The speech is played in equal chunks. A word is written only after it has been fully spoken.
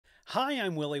Hi,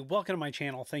 I'm Willie. Welcome to my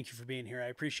channel. Thank you for being here. I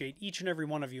appreciate each and every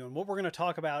one of you. And what we're going to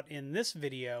talk about in this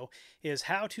video is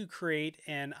how to create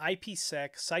an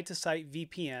IPsec site-to-site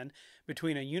VPN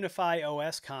between a UniFi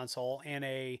OS console and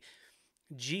a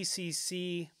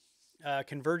GCC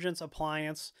convergence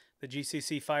appliance, the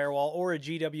GCC firewall, or a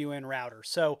GWN router.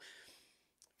 So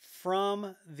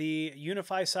from the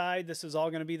UniFi side, this is all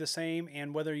going to be the same,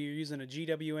 and whether you're using a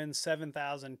GWN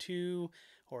 7002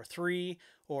 or 3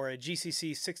 or a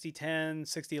GCC 6010,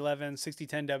 6011,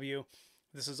 6010W,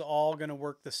 this is all going to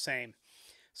work the same.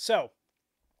 So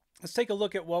let's take a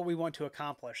look at what we want to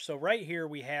accomplish. So right here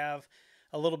we have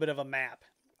a little bit of a map,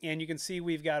 and you can see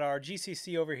we've got our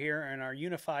GCC over here and our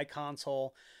UniFi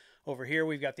console over here.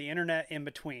 We've got the internet in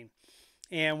between.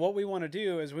 And what we want to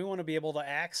do is we want to be able to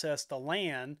access the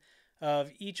LAN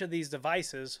of each of these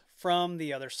devices from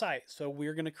the other site. So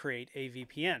we're going to create a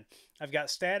VPN. I've got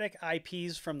static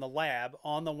IPs from the lab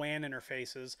on the WAN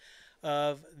interfaces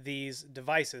of these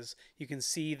devices. You can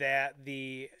see that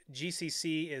the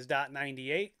GCC is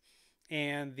 .98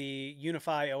 and the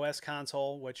UniFi OS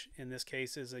console, which in this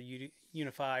case is a UniFi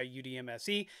UDM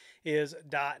SE, is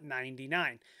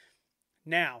 .99.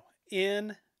 Now,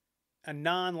 in a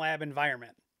non-lab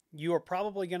environment, you are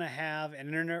probably going to have an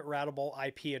internet routable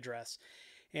IP address.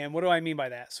 And what do I mean by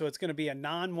that? So it's going to be a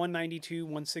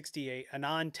non-192.168, a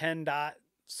non-10 dot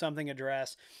something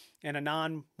address, and a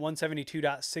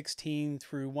non-172.16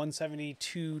 through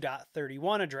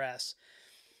 172.31 address.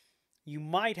 You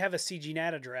might have a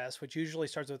CGNAT address, which usually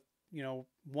starts with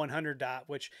 100 dot,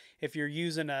 which if you're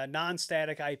using a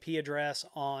non-static IP address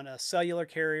on a cellular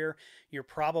carrier, you're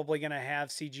probably going to have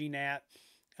CGNAT.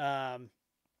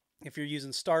 If you're using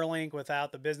Starlink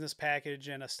without the business package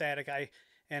and a static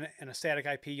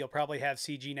IP, you'll probably have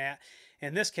CGNAT.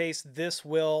 In this case, this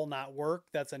will not work.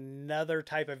 That's another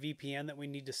type of VPN that we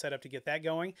need to set up to get that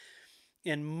going.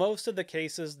 In most of the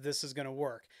cases, this is going to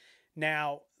work.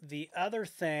 Now, the other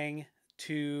thing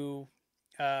to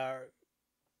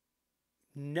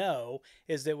know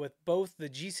is that with both the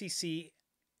GCC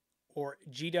or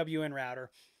GWN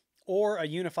router or a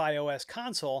UniFi OS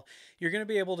console, you're going to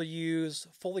be able to use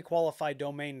fully qualified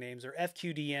domain names, or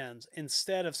FQDNs,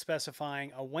 instead of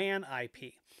specifying a WAN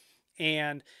IP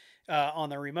and on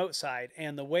the remote side.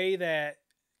 And the way that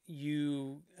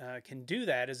you can do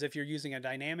that is if you're using a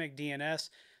dynamic DNS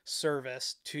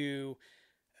service to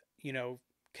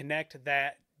connect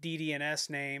that DDNS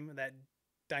name, that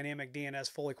dynamic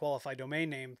DNS fully qualified domain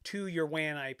name, to your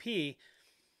WAN IP.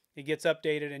 It gets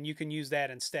updated and you can use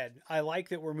that instead. I like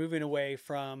that we're moving away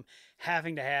from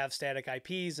having to have static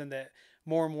IPs, and that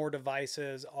more and more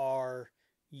devices are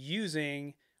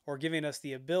using or giving us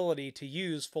the ability to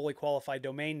use fully qualified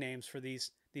domain names for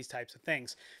these types of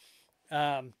things.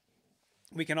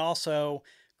 We can also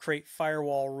create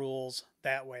firewall rules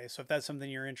that way. So if that's something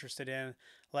you're interested in,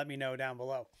 let me know down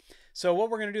below. So what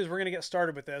we're going to do is we're going to get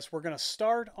started with this. We're going to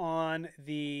start on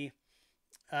the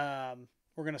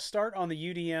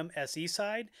UDM SE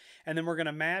side, and then we're going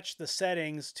to match the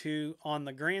settings on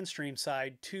the Grandstream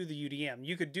side to the UDM.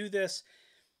 You could do this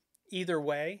either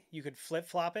way. You could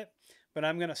flip-flop it, but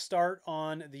I'm going to start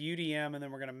on the UDM, and then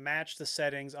we're going to match the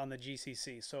settings on the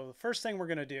GCC. So the first thing we're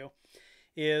going to do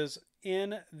is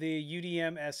in the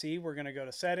UDM SE, we're going to go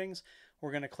to settings.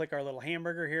 We're going to click our little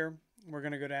hamburger here. We're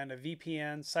going to go down to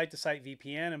VPN, site-to-site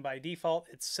VPN, and by default,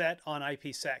 it's set on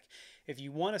IPsec. If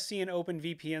you want to see an open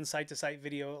VPN site-to-site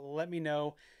video, let me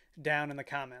know down in the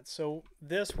comments. So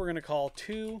this we're going to call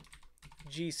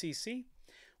 2GCC.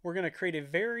 We're going to create a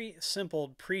very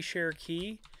simple pre-share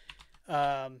key.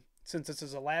 Since this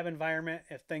is a lab environment,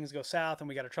 if things go south and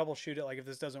we got to troubleshoot it, like if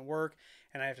this doesn't work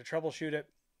and I have to troubleshoot it,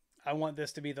 I want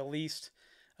this to be the least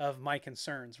of my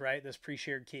concerns, right? This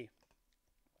pre-shared key.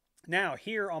 Now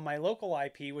here on my local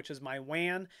IP, which is my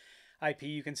WAN IP,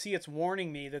 you can see it's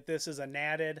warning me that this is a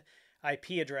NATed IP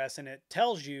address, and it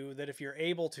tells you that if you're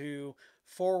able to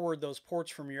forward those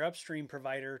ports from your upstream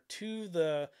provider to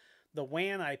the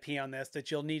WAN IP on this, that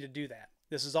you'll need to do that.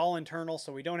 This is all internal,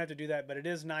 so we don't have to do that, but it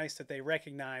is nice that they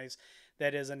recognize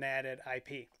that is a NATed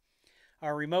IP.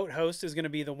 Our remote host is going to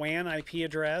be the WAN IP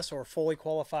address or fully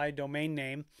qualified domain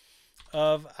name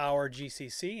of our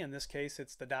GCC. In this case,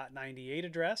 it's the .98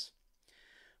 address.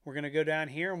 We're going to go down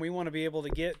here, and we want to be able to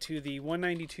get to the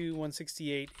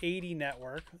 192.168.80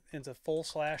 network. It's a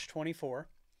 /24.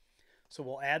 So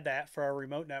we'll add that for our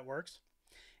remote networks.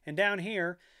 And down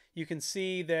here, you can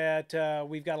see that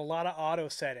we've got a lot of auto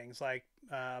settings like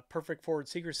perfect forward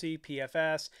secrecy,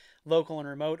 PFS, local and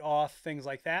remote auth, things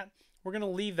like that. We're going to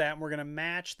leave that, and we're going to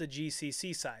match the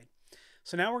GCC side.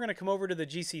 So now we're going to come over to the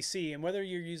GCC, and whether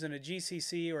you're using a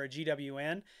GCC or a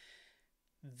GWN,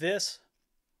 this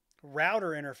router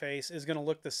interface is going to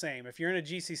look the same. If you're in a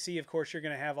GCC, of course, you're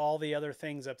going to have all the other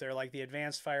things up there, like the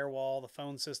advanced firewall, the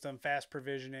phone system, fast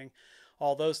provisioning,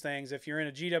 all those things. If you're in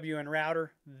a GWN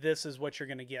router, this is what you're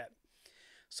going to get.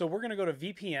 So we're going to go to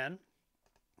VPN,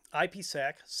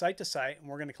 IPsec, site to site, and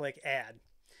we're going to click add.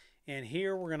 And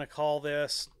here we're going to call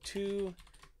this to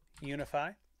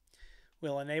UniFi.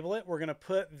 We'll enable it. We're going to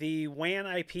put the WAN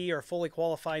IP or fully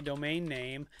qualified domain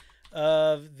name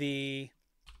of the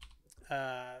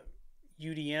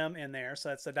UDM in there. So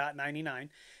that's the .99.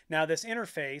 Now this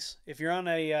interface, if you're on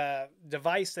a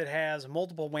device that has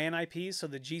multiple WAN IPs, so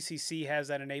the GCC has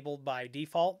that enabled by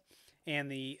default,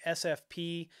 and the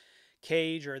SFP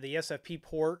cage or the SFP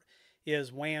port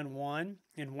is WAN 1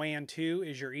 and WAN 2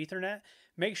 is your Ethernet.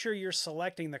 Make sure you're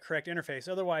selecting the correct interface.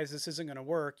 Otherwise, this isn't going to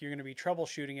work. You're going to be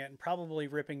troubleshooting it and probably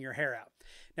ripping your hair out.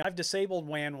 Now, I've disabled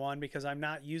WAN 1 because I'm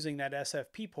not using that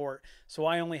SFP port, so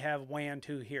I only have WAN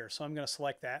 2 here. So I'm going to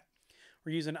select that.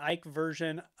 We're using IKE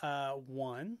version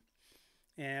 1,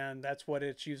 and that's what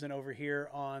it's using over here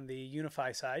on the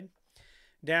UniFi side.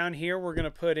 Down here, we're going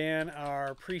to put in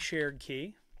our pre-shared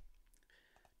key.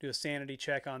 Do a sanity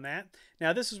check on that.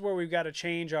 Now, this is where we've got to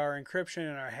change our encryption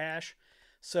and our hash.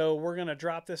 So we're going to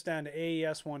drop this down to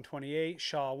AES 128,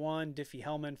 SHA 1,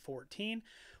 Diffie-Hellman 14.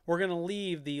 We're going to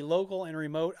leave the local and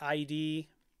remote ID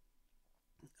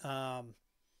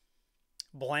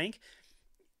blank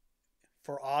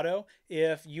for auto.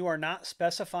 If you are not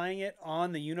specifying it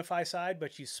on the UniFi side,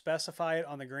 but you specify it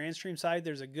on the Grandstream side,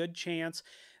 there's a good chance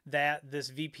that this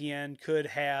VPN could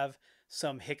have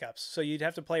some hiccups. So you'd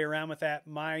have to play around with that.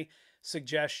 My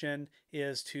suggestion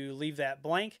is to leave that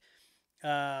blank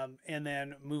and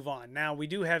then move on. Now, we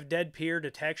do have dead peer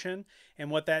detection, and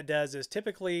what that does is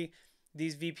typically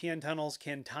these VPN tunnels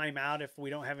can time out if we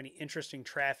don't have any interesting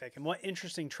traffic. And what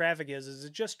interesting traffic is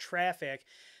it just traffic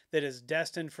that is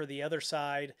destined for the other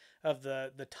side of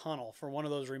the tunnel, for one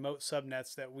of those remote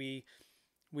subnets that we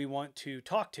want to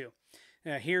talk to.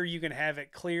 Now, here you can have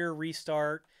it clear,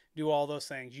 restart, do all those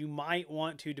things. You might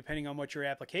want to, depending on what your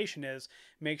application is,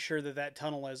 make sure that that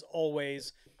tunnel is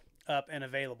always up and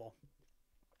available.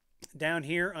 Down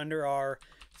here under our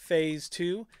phase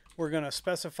 2, we're going to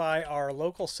specify our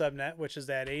local subnet, which is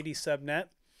that 80 subnet,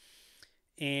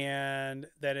 and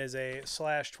that is a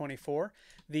 /24.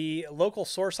 The local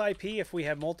source IP, if we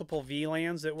have multiple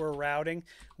VLANs that we're routing,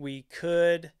 we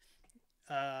could,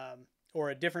 or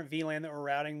a different VLAN that we're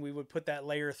routing, we would put that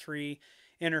layer 3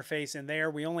 interface in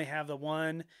there. We only have the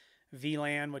one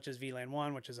VLAN, which is VLAN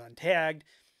 1, which is untagged.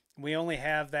 We only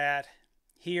have that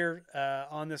here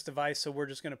on this device, so we're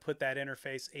just going to put that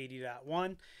interface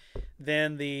 80.1.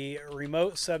 Then the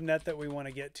remote subnet that we want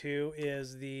to get to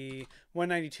is the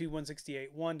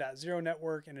 192.168.1.0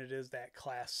 network, and it is that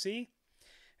class C.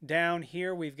 Down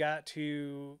here, we've got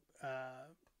to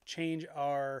change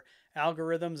our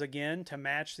algorithms again to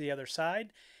match the other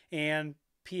side, and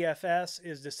PFS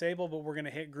is disabled, but we're going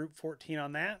to hit group 14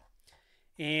 on that.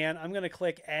 And I'm going to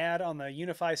click add on the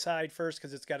UniFi side first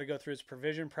because it's got to go through its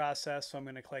provision process. So I'm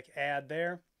going to click add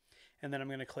there, and then I'm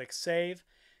going to click save.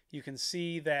 You can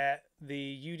see that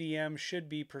the UDM should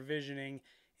be provisioning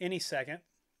any second.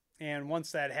 And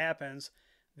once that happens,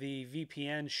 the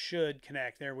VPN should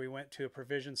connect. There we went to a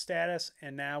provision status,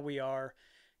 and now we are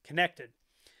connected.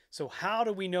 So how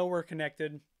do we know we're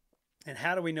connected, and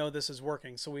how do we know this is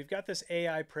working? So we've got this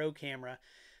AI Pro camera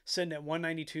sitting at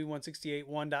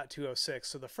 192.168.1.206.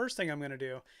 So the first thing I'm going to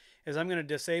do is I'm going to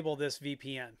disable this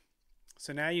VPN.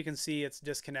 So now you can see it's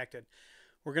disconnected.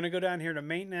 We're going to go down here to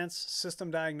maintenance,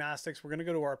 system diagnostics. We're going to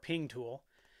go to our ping tool,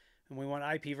 and we want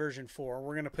IP version 4.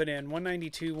 We're going to put in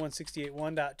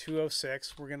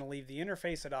 192.168.1.206. We're going to leave the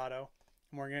interface at auto,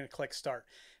 and we're going to click start.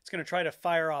 It's going to try to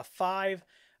fire off 5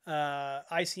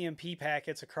 ICMP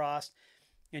packets across,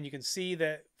 and you can see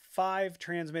that 5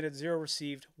 transmitted, 0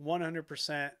 received,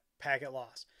 100% packet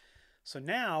loss. So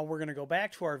now we're going to go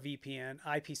back to our VPN,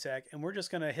 IPsec, and we're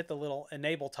just going to hit the little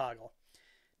enable toggle.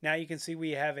 Now you can see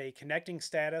we have a connecting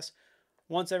status.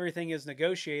 Once everything is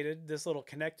negotiated, this little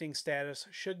connecting status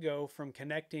should go from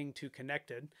connecting to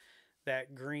connected.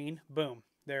 That green, boom,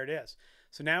 there it is.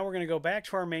 So now we're going to go back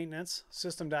to our maintenance,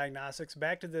 system diagnostics,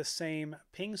 back to this same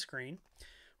ping screen.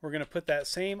 We're going to put that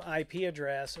same IP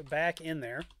address back in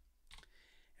there,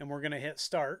 and we're going to hit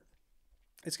start.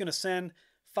 It's going to send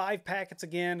 5 packets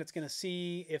again. It's going to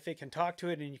see if it can talk to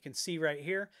it, and you can see right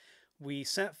here, we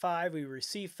sent 5, we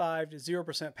received 5,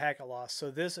 0% packet loss.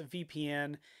 So this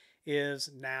VPN is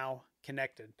now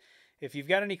connected. If you've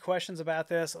got any questions about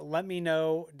this, let me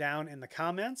know down in the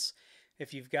comments.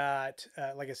 If you've got,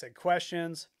 like I said,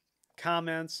 questions,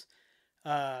 comments,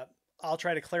 I'll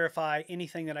try to clarify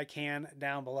anything that I can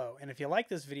down below. And if you like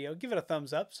this video, give it a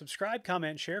thumbs up, subscribe,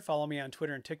 comment, share, follow me on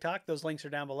Twitter and TikTok. Those links are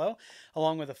down below,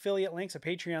 along with affiliate links, a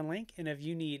Patreon link. And if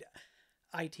you need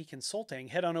IT consulting,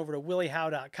 head on over to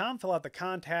williehow.com, fill out the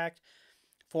contact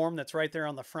form that's right there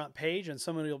on the front page, and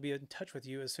somebody will be in touch with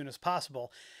you as soon as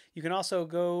possible. You can also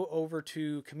go over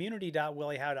to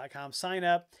community.williehow.com, sign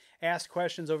up, ask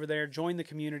questions over there, join the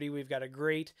community. We've got a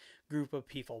great group of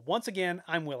people. Once again,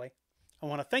 I'm Willie. I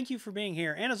want to thank you for being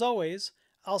here, and as always,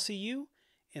 I'll see you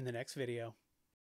in the next video.